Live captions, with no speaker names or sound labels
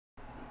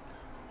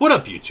What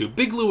up YouTube?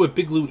 Big Lou at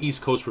Big Lou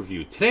East Coast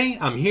Review. Today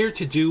I'm here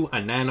to do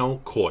a nano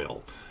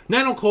coil.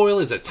 Nano coil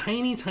is a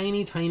tiny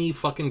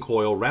fucking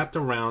coil wrapped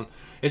around,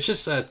 it's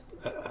just a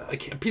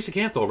piece of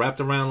Kanthal wrapped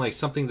around like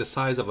something the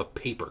size of a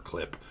paper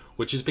clip,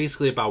 which is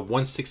basically about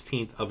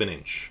 1/16 of an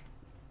inch.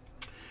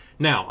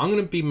 Now, I'm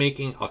going to be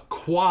making a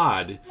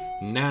quad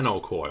nano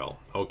coil,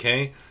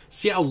 okay?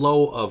 See how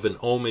low of an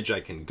ohmage I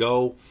can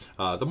go.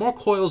 The more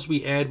coils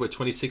we add with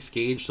 26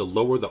 gauge, the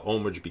lower the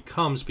ohmage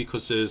becomes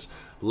because there's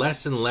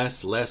less and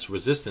less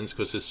resistance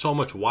because there's so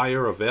much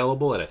wire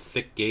available at a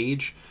thick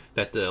gauge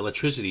that the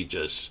electricity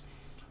just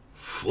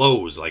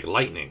flows like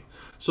lightning.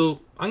 So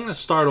I'm going to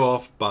start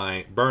off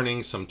by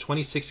burning some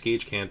 26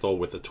 gauge Kanthal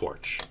with a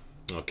torch,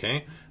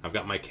 okay? I've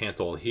got my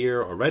Kanthal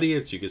here already,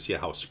 as you can see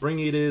how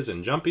springy it is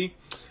and jumpy.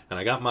 And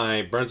I got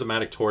my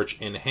Bernzomatic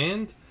torch in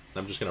hand.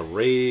 I'm just going to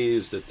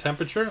raise the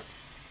temperature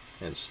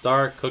and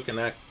start cooking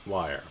that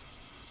wire.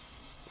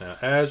 Now,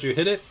 as you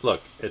hit it,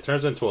 look, it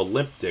turns into a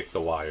limp dick, the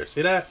wire.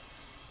 See that?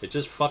 It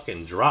just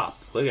fucking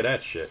dropped. Look at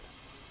that shit.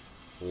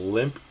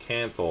 Limp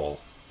Kanthal.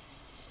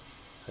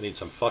 I need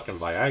some fucking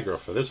Viagra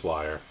for this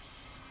wire.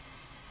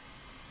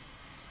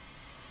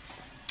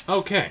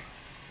 Okay.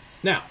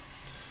 Now.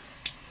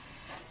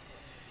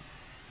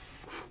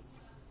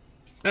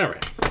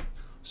 Alright.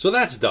 So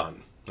that's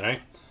done.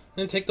 Alright,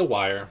 then take the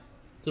wire,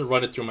 just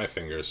run it through my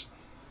fingers.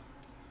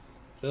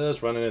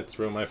 Just running it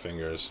through my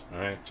fingers,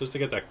 alright, just to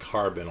get that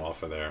carbon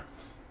off of there.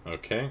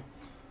 Okay,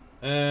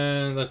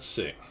 and let's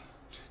see.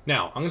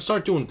 Now, I'm going to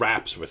start doing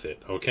wraps with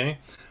it, okay?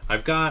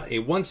 I've got a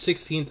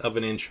 1/16 of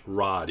an inch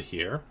rod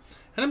here,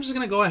 and I'm just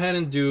going to go ahead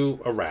and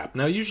do a wrap.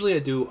 Now, usually I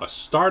do a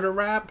starter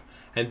wrap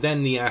and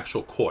then the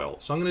actual coil.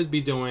 So I'm going to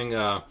be doing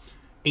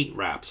 8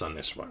 wraps on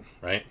this one,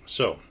 right?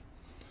 So,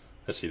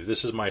 let's see,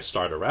 this is my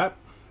starter wrap.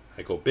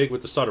 I go big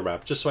with the starter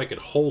wrap just so I could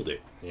hold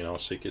it, you know,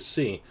 so you can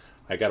see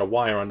I got a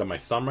wire under my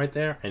thumb right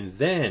there, and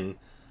then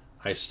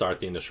I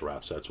start the initial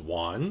wrap. So that's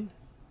 1,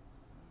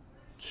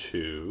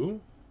 2,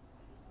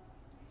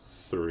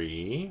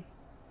 3,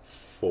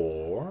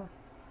 4,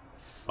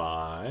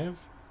 5,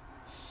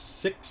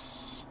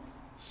 6,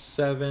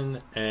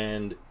 7,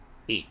 and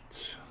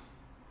 8.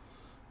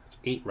 That's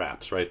 8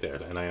 wraps right there.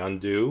 And I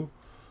undo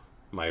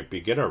my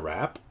beginner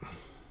wrap,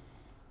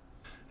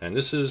 and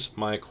this is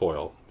my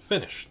coil.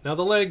 Finished. Now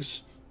the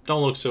legs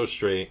don't look so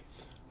straight,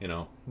 you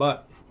know,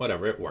 but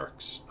whatever, it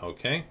works,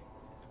 okay?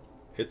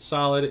 It's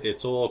solid,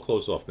 it's all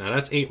closed off. Now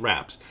that's 8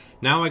 wraps.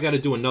 Now I got to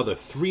do another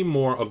 3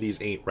 more of these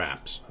 8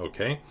 wraps,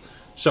 okay?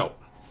 So,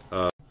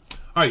 alright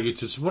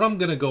YouTube, so what I'm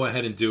going to go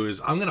ahead and do is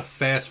I'm going to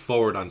fast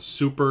forward on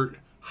super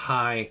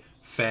high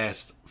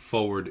fast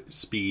forward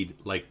speed,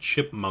 like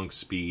chipmunk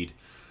speed,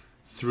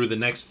 through the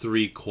next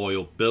 3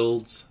 coil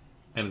builds,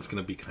 and it's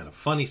going to be kind of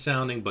funny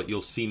sounding, but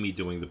you'll see me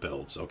doing the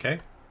builds,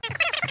 okay?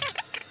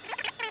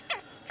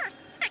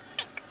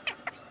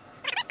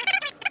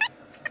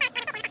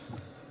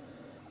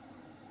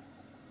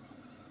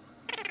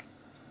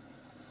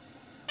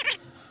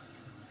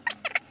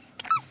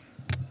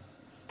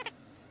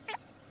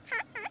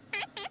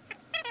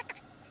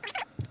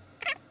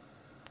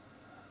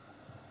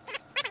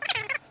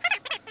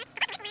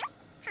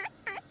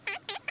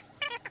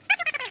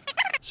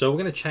 So we're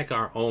going to check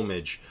our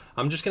ohmage.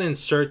 I'm just going to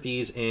insert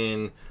these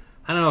in.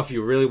 I don't know if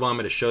you really want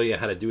me to show you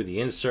how to do the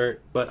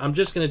insert, but I'm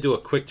just going to do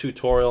a quick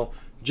tutorial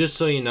just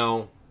so you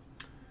know.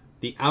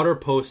 The outer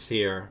posts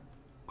here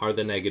are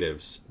the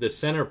negatives. The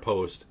center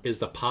post is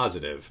the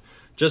positive.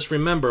 Just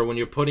remember, when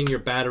you're putting your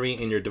battery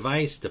in your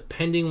device,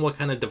 depending what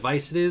kind of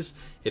device it is,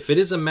 if it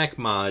is a mech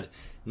mod,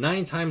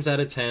 9 times out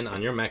of 10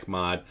 on your mech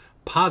mod,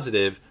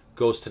 positive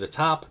goes to the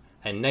top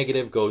and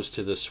negative goes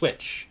to the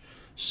switch.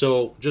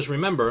 So just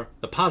remember,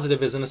 the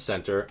positive is in the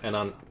center, and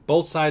on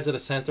both sides of the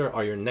center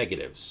are your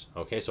negatives.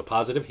 Okay, so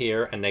positive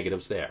here and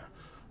negatives there.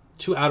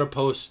 2 outer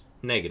posts,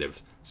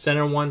 negative.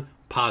 Center one,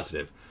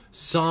 positive.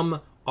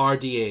 Some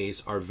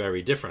RDAs are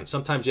very different.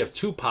 Sometimes you have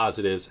 2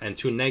 positives and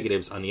 2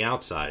 negatives on the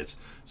outsides.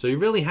 So you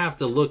really have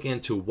to look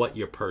into what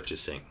you're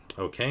purchasing.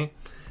 Okay,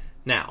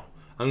 now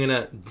I'm going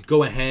to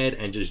go ahead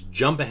and just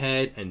jump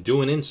ahead and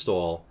do an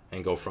install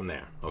and go from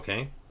there.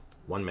 Okay,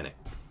 1 minute.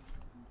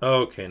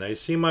 Okay, now you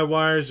see my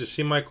wires, you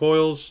see my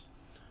coils.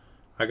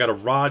 I got a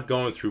rod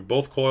going through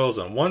both coils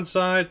on one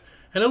side,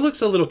 and it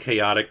looks a little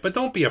chaotic, but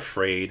don't be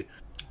afraid.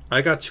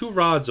 I got 2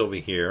 rods over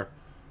here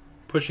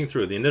pushing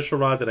through. The initial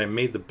rod that I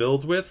made the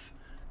build with,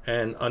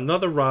 and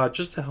another rod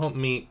just to help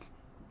me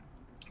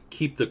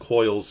keep the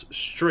coils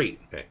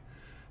straight. Okay.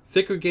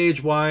 Thicker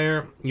gauge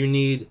wire, you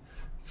need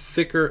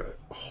thicker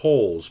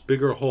holes,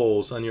 bigger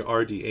holes on your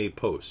RDA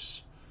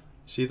posts.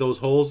 See those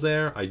holes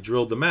there? I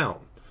drilled them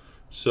out.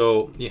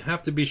 So you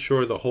have to be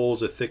sure the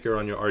holes are thicker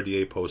on your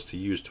RDA post to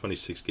use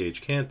 26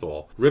 gauge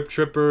Kanthal. Rip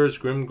Trippers,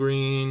 Grim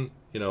Green,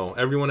 you know,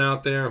 everyone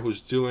out there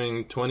who's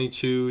doing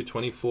 22,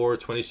 24,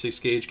 26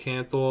 gauge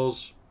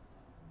Kanthals,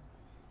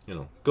 you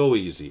know, go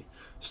easy.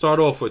 Start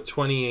off with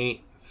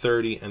 28,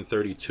 30, and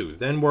 32.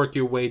 Then work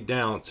your way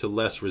down to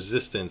less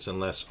resistance and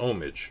less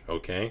ohmage,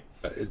 okay?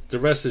 The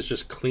rest is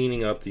just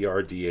cleaning up the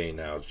RDA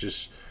now.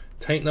 Just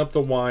tighten up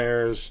the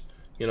wires,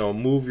 you know,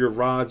 move your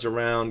rods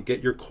around,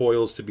 get your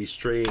coils to be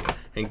straight,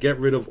 and get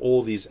rid of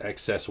all these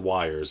excess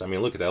wires. I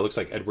mean, look at that. It looks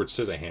like Edward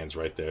Scissorhands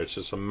right there. It's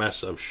just a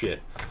mess of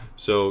shit.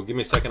 So give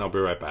me a second. I'll be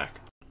right back.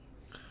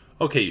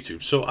 Okay,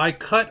 YouTube. So I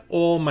cut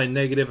all my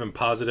negative and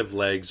positive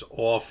legs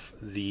off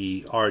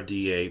the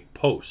RDA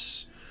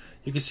posts.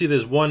 You can see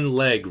there's one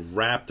leg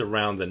wrapped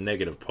around the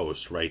negative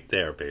post right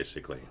there,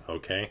 basically.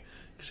 Okay? You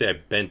can see I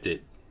bent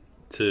it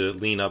to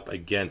lean up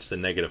against the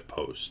negative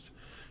post.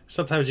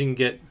 Sometimes you can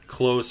get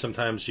close,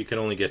 sometimes you can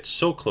only get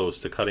so close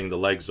to cutting the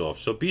legs off.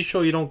 So be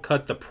sure you don't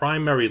cut the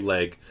primary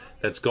leg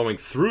that's going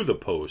through the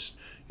post.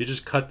 You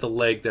just cut the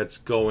leg that's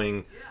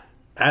going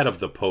out of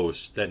the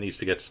post that needs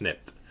to get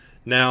snipped.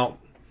 Now,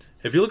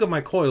 if you look at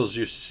my coils,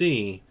 you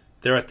see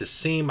they're at the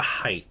same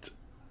height.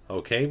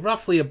 Okay,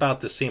 roughly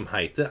about the same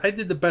height. I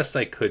did the best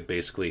I could,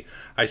 basically.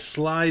 I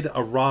slide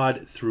a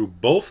rod through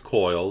both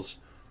coils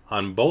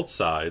on both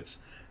sides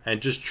and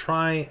just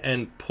try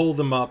and pull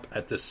them up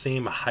at the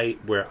same height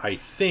where I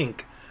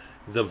think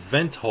the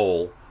vent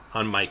hole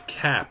on my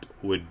cap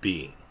would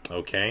be,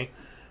 okay?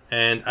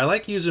 And I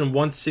like using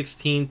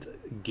 1/16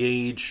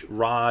 gauge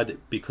rod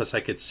because I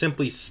could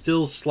simply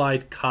still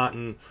slide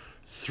cotton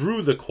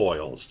through the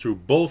coils, through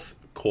both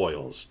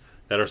coils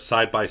that are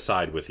side by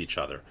side with each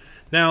other.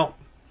 Now,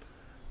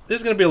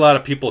 there's going to be a lot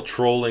of people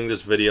trolling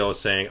this video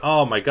saying,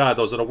 oh my god,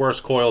 those are the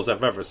worst coils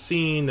I've ever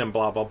seen, and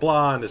blah blah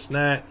blah, and this and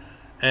that.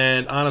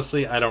 And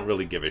honestly, I don't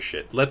really give a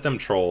shit. Let them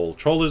troll.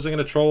 Trollers are going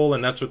to troll,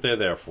 and that's what they're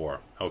there for.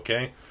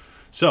 Okay?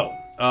 So,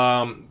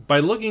 by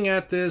looking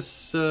at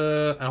this,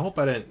 I hope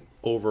I didn't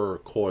over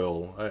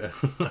coil.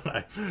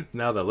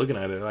 Now that I'm looking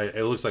at it,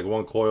 it looks like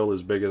one coil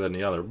is bigger than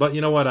the other. But you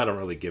know what? I don't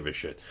really give a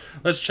shit.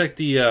 Let's check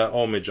the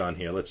ohmage on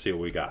here. Let's see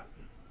what we got.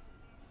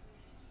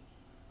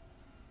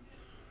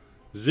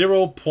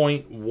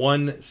 0.17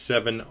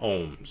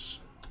 ohms.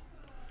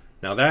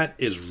 Now that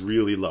is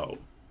really low.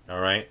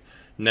 All right?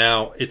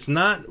 Now, it's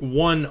not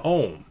 1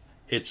 ohm,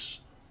 it's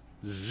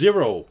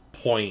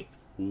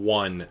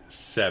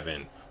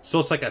 0.17. So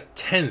it's like a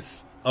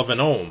 1/10 of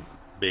an ohm,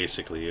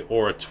 basically,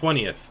 or a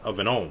 20th of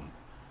an ohm.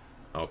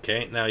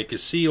 Okay, now you can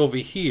see over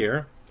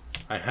here,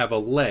 I have a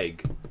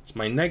leg. It's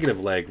my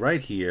negative leg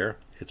right here.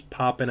 It's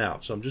popping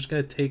out. So I'm just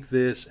going to take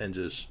this and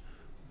just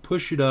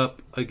push it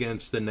up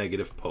against the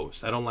negative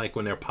post. I don't like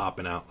when they're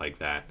popping out like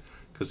that,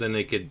 because then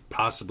they could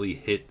possibly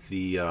hit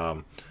the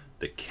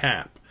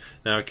cap.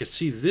 Now I can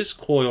see this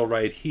coil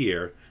right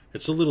here,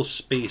 it's a little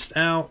spaced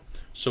out,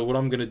 so what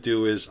I'm going to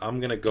do is I'm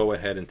going to go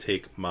ahead and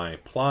take my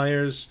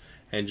pliers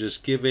and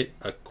just give it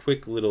a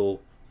quick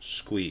little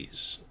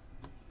squeeze.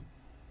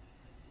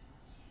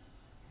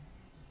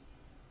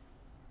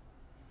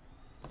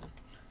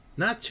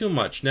 Not too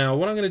much. Now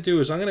what I'm going to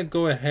do is I'm going to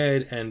go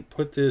ahead and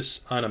put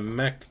this on a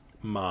mech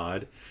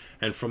mod,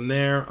 and from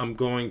there I'm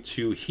going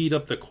to heat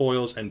up the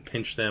coils and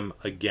pinch them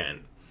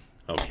again.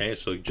 Okay,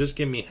 so just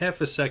give me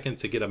half a second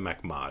to get a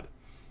mech mod.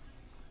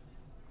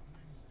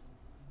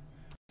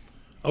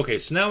 Okay,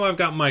 so now I've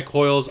got my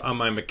coils on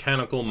my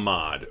mechanical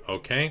mod,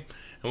 okay?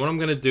 And what I'm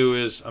going to do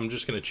is I'm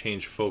just going to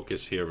change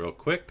focus here real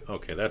quick.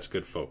 Okay, that's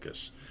good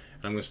focus.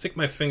 And I'm going to stick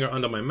my finger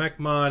under my mech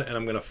mod and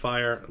I'm going to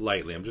fire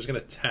lightly. I'm just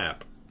going to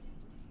tap.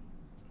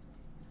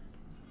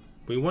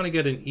 We want to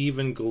get an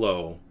even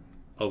glow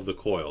of the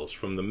coils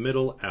from the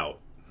middle out.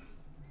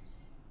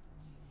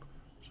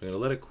 So I'm going to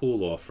let it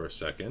cool off for a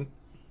second.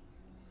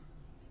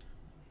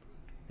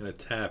 I'm going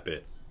to tap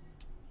it.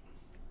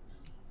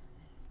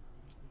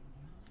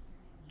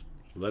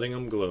 Letting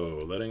them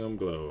glow, letting them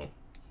glow.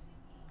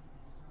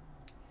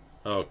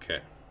 Okay.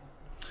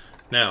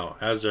 Now,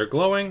 as they're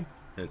glowing,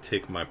 I'm going to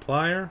take my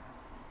plier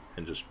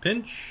and just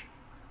pinch.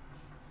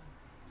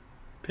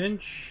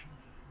 Pinch.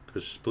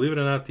 Because believe it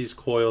or not, these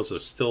coils are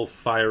still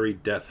fiery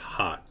death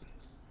hot.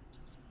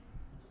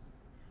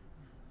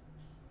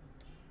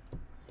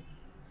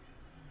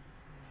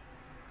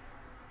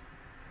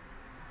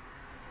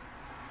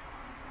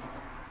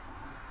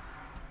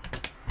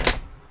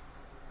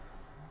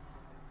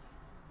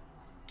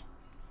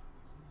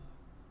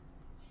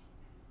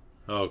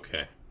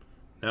 Okay,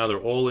 now they're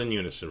all in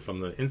unison from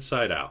the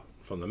inside out,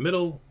 from the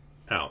middle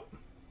out.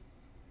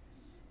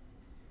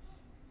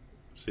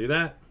 See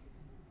that?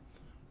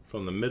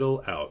 From the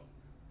middle out.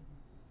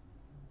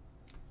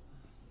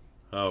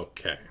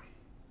 Okay.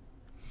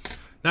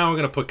 Now we're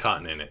going to put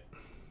cotton in it.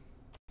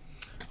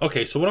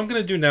 Okay, so what I'm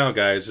going to do now,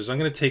 guys, is I'm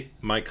going to take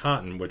my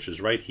cotton, which is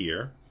right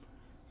here,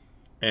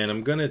 and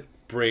I'm going to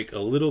break a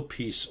little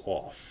piece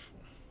off.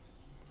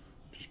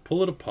 Just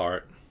pull it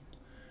apart,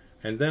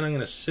 and then I'm going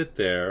to sit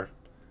there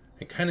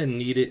and kind of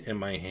knead it in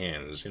my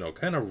hands, you know,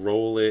 kind of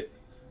roll it.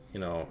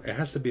 You know, it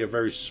has to be a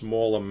very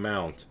small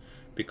amount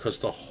because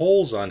the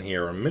holes on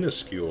here are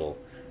minuscule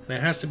and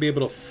it has to be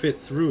able to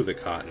fit through the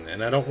cotton,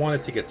 and I don't want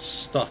it to get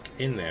stuck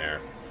in there.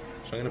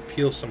 So I'm going to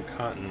peel some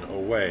cotton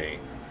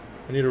away.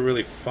 I need a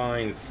really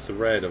fine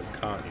thread of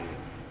cotton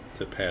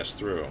to pass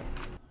through.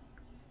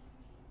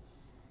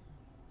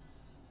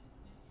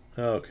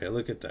 Okay,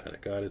 look at that. I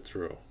got it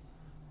through.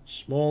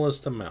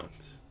 Smallest amount.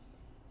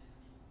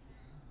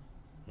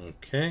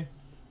 Okay,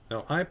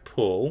 now I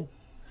pull,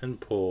 and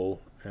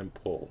pull and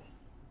pull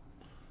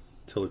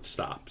till it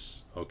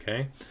stops,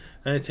 okay?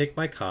 And I take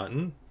my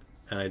cotton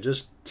and I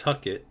just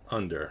tuck it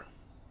under.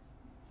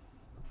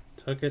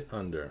 Tuck it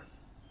under.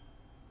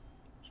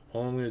 So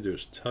all I'm going to do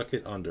is tuck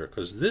it under,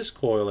 because this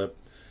coil at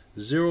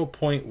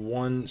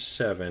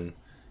 0.17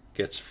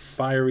 gets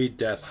fiery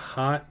death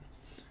hot,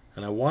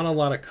 and I want a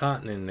lot of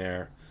cotton in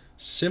there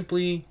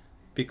simply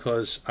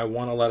because I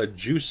want a lot of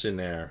juice in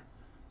there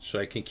so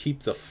I can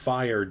keep the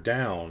fire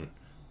down,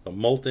 the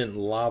molten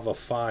lava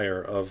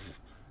fire of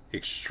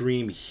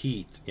extreme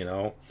heat, you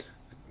know.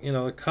 You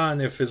know, the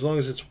cotton, if as long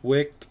as it's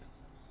wicked,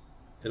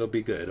 it'll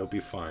be good, it'll be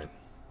fine.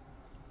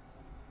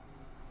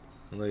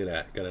 And look at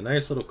that, got a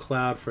nice little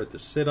cloud for it to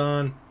sit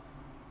on.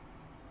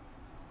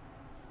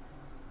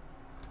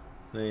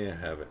 There you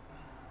have it.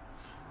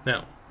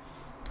 Now,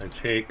 I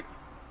take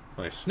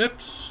my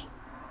snips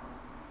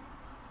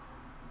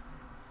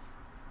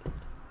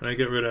and I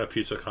get rid of that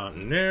piece of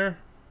cotton there.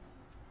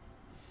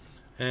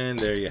 And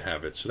there you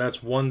have it. So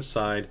that's one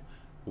side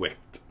wicked.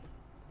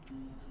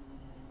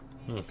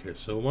 Okay,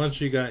 so once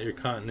you got your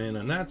cotton in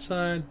on that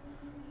side,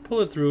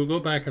 pull it through, go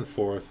back and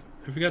forth.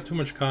 If you got too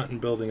much cotton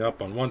building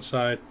up on one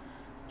side,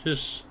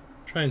 just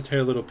try and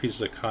tear little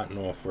pieces of cotton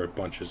off where it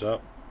bunches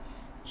up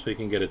so you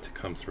can get it to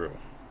come through.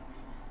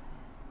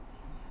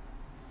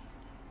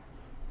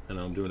 And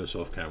I'm doing this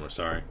off camera,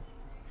 sorry.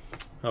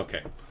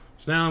 Okay,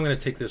 so now I'm going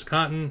to take this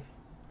cotton,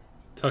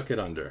 tuck it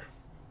under.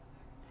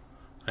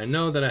 I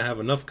know that I have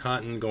enough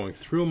cotton going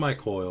through my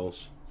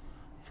coils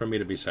for me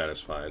to be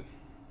satisfied.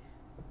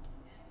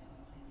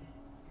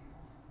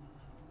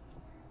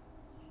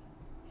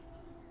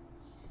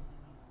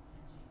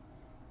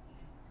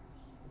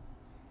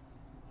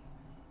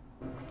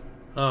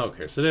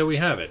 Okay, so there we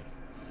have it.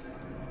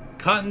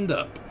 Cottoned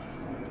up.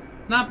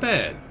 Not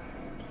bad.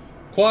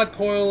 Quad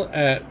coil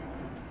at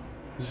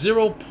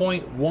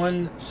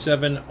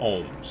 0.17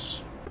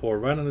 ohms. Pour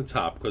right on the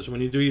top, because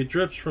when you do your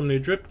drips from the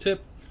drip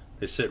tip,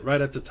 they sit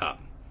right at the top.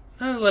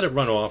 Let it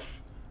run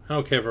off. I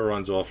don't care if it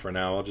runs off for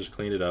now. I'll just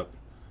clean it up,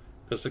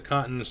 because the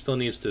cotton still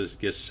needs to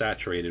get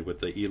saturated with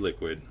the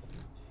e-liquid.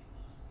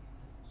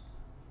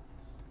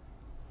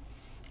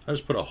 I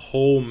just put a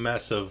whole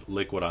mess of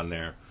liquid on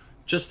there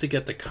just to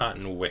get the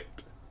cotton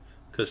wicked,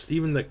 because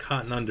even the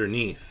cotton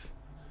underneath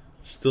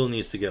still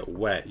needs to get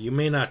wet. You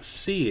may not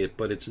see it,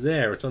 but it's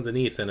there, it's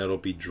underneath, and it'll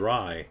be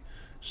dry.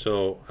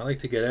 So I like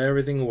to get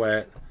everything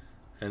wet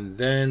and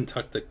then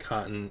tuck the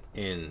cotton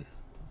in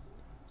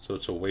so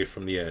it's away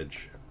from the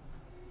edge.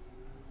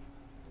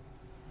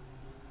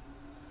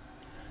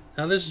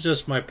 Now this is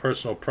just my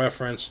personal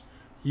preference.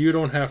 You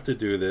don't have to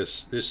do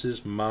this. This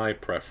is my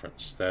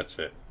preference. That's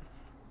it.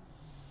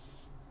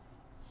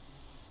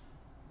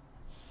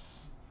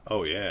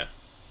 Oh yeah.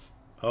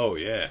 Oh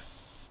yeah.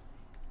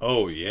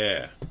 Oh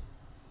yeah.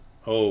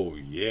 Oh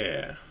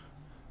yeah.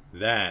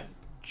 That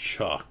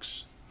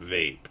chucks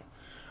vape.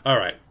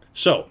 Alright,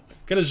 so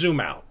gonna zoom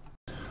out.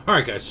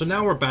 Alright guys, so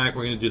now we're back.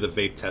 We're gonna do the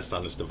vape test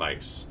on this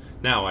device.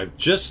 Now I've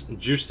just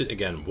juiced it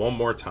again one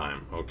more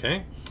time,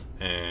 okay?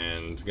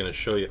 And I'm gonna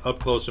show you up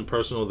close and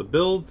personal the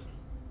build.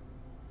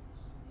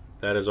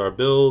 That is our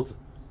build,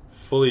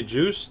 fully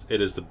juiced. It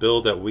is the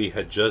build that we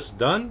had just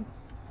done.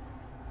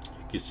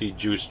 You can see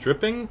juice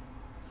dripping.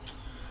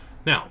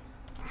 Now,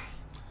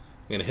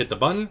 I'm gonna hit the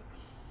button.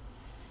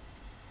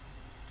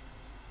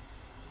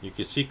 You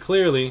can see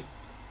clearly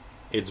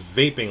it's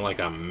vaping like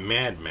a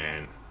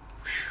madman.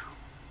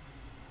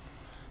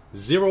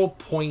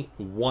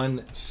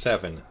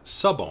 0.17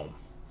 sub-ohm.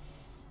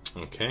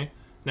 Okay,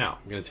 now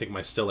I'm going to take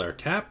my still air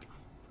cap,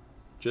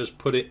 just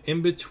put it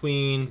in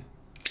between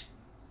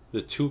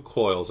the two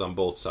coils on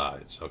both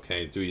sides.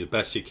 Okay, do the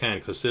best you can,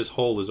 because this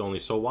hole is only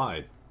so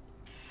wide.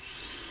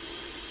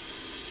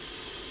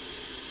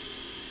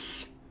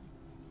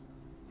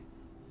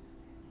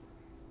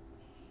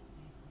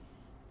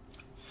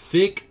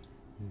 Thick,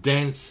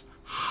 dense,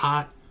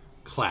 hot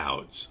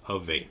clouds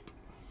of vape.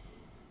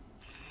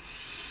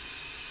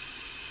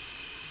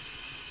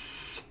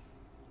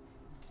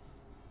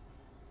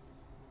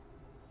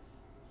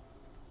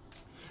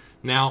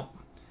 Now,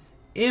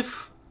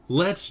 if,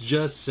 let's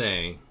just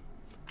say,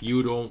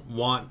 you don't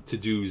want to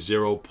do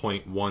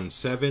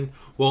 0.17,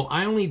 well,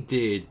 I only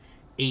did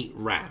 8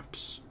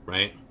 wraps,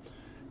 right?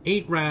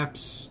 8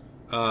 wraps,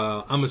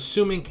 I'm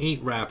assuming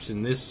 8 wraps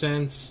in this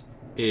sense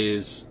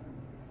is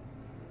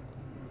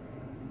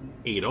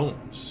 8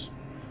 ohms,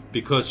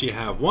 because you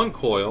have one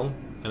coil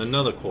and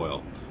another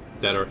coil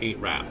that are 8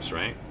 wraps,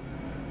 right?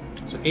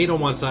 So 8 on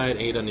one side,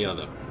 8 on the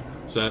other.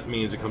 So that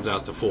means it comes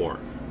out to 4,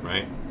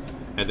 right?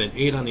 And then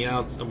 8 on the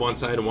one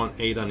side and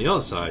 8 on the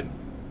other side.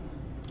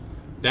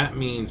 That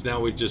means now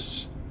we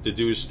just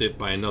deduced it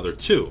by another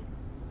 2.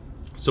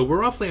 So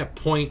we're roughly at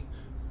 0.20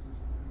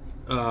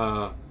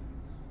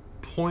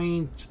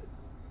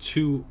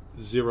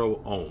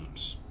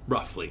 ohms,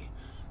 roughly.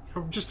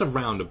 Just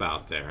around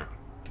about there.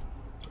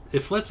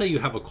 If, let's say, you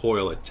have a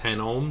coil at 10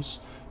 ohms,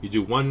 you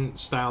do one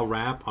style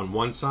wrap on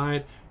one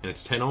side and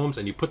it's 10 ohms,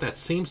 and you put that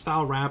same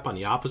style wrap on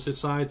the opposite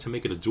side to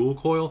make it a dual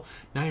coil,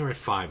 now you're at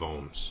 5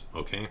 ohms,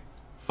 okay?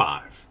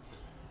 5.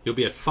 You'll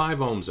be at 5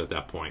 ohms at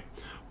that point.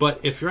 But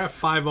if you're at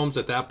 5 ohms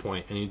at that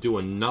point and you do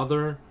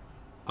another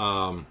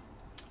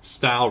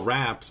style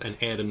wraps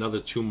and add another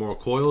 2 more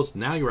coils,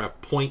 now you're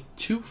at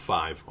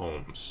 0.25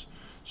 ohms.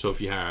 So if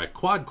you have a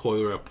quad coil,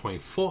 you're at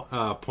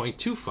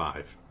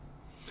 0.25.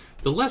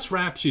 The less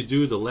wraps you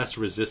do, the less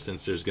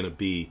resistance there's going to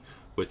be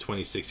with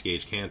 26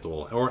 gauge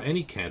Coil, or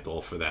any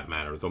Coil for that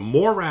matter. The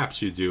more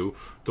wraps you do,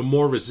 the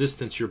more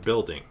resistance you're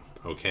building,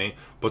 okay?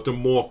 But the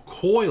more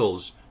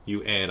coils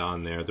you add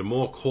on there, the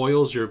more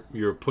coils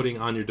you're putting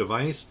on your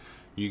device,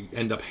 you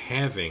end up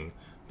having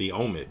the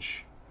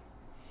ohmage.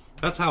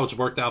 That's how it's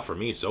worked out for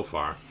me so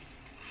far.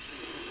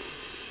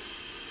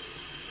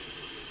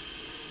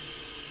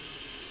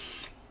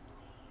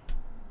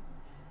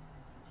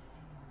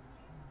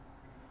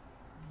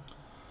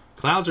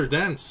 Clouds are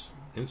dense.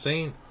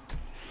 Insane.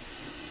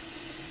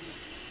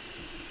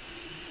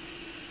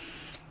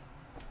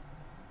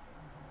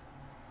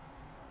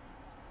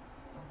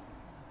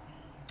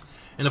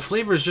 And the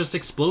flavor is just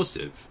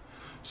explosive.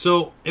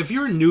 So if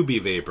you're a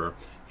newbie vapor,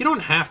 you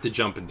don't have to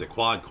jump into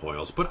quad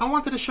coils, but I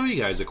wanted to show you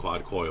guys a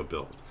quad coil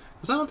build,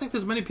 because I don't think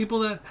there's many people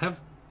that have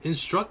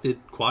instructed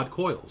quad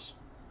coils.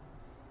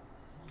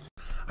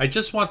 I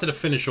just wanted to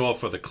finish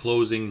off with a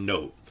closing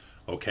note,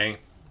 okay?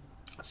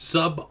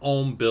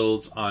 Sub-ohm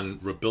builds on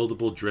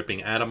rebuildable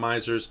dripping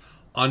atomizers.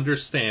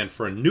 Understand,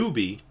 for a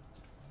newbie,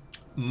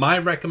 my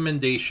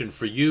recommendation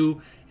for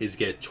you is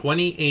get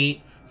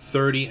 28,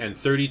 30, and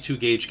 32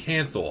 gauge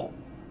Coil.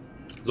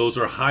 Those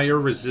are higher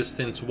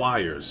resistance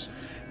wires.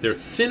 They're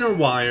thinner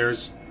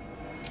wires,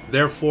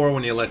 therefore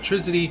when the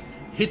electricity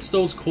hits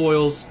those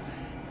coils,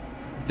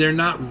 they're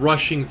not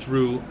rushing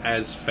through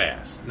as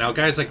fast. Now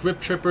guys like Rip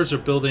Trippers are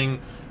building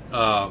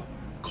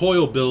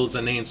coil builds,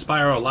 and they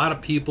inspire a lot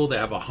of people. They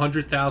have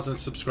 100,000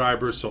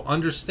 subscribers, so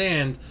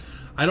understand,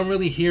 I don't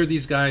really hear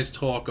these guys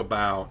talk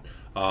about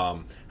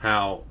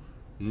how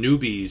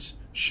newbies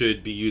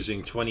should be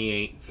using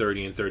 28,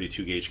 30, and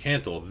 32 gauge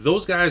Coil.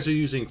 Those guys are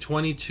using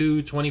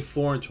 22,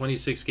 24, and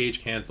 26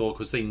 gauge Coil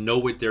because they know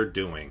what they're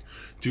doing.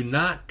 Do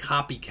not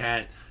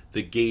copycat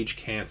the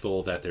gauge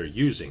Coil that they're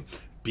using.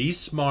 Be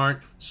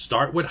smart,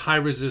 start with high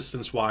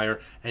resistance wire,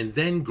 and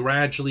then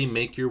gradually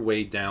make your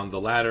way down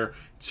the ladder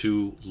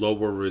to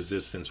lower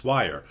resistance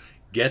wire.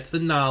 Get the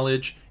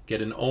knowledge,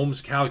 get an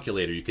ohms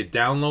calculator. You could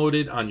download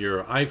it on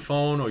your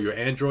iPhone or your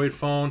Android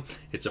phone.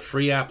 It's a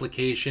free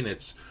application.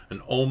 It's an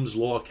ohms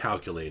law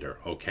calculator,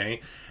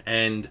 okay?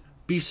 And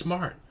be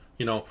smart.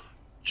 You know,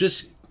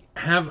 just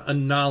have a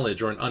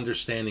knowledge or an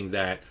understanding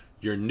that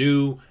you're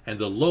new, and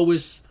the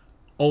lowest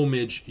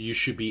ohmage you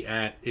should be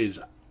at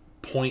is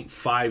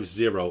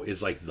 0.50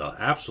 is like the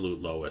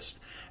absolute lowest,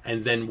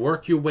 and then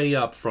work your way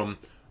up from,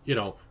 you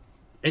know,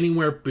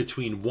 anywhere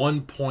between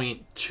 1.2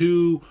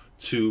 to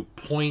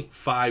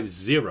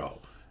 0.50.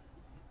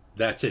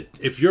 That's it.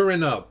 If you're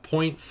in a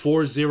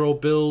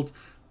 0.40 build,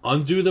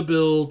 undo the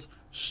build,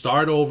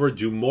 start over,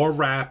 do more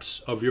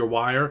wraps of your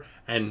wire,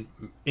 and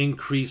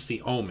increase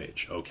the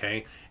ohmage,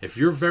 okay? If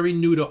you're very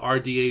new to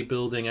RDA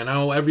building, and I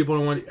know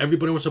everybody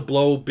wants to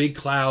blow big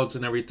clouds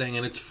and everything,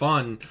 and it's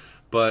fun,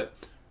 but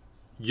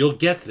you'll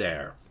get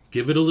there.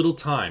 Give it a little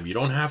time. You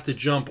don't have to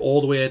jump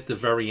all the way at the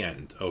very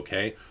end,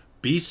 okay?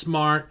 Be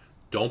smart.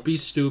 Don't be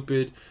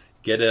stupid.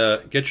 Get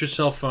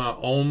yourself an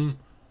ohm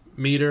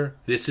meter.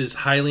 This is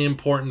highly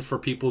important for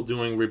people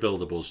doing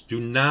rebuildables. Do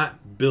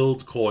not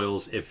build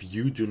coils if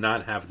you do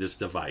not have this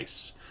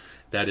device.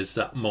 That is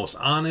the most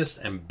honest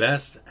and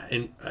best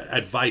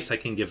advice I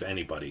can give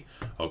anybody,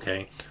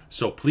 okay?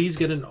 So please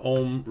get an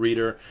ohm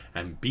reader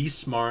and be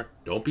smart.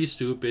 Don't be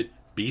stupid.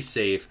 Be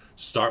safe.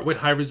 Start with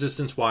high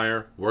resistance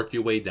wire. Work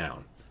your way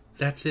down.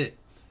 That's it.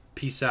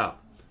 Peace out.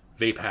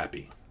 Vape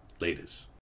happy. Laters.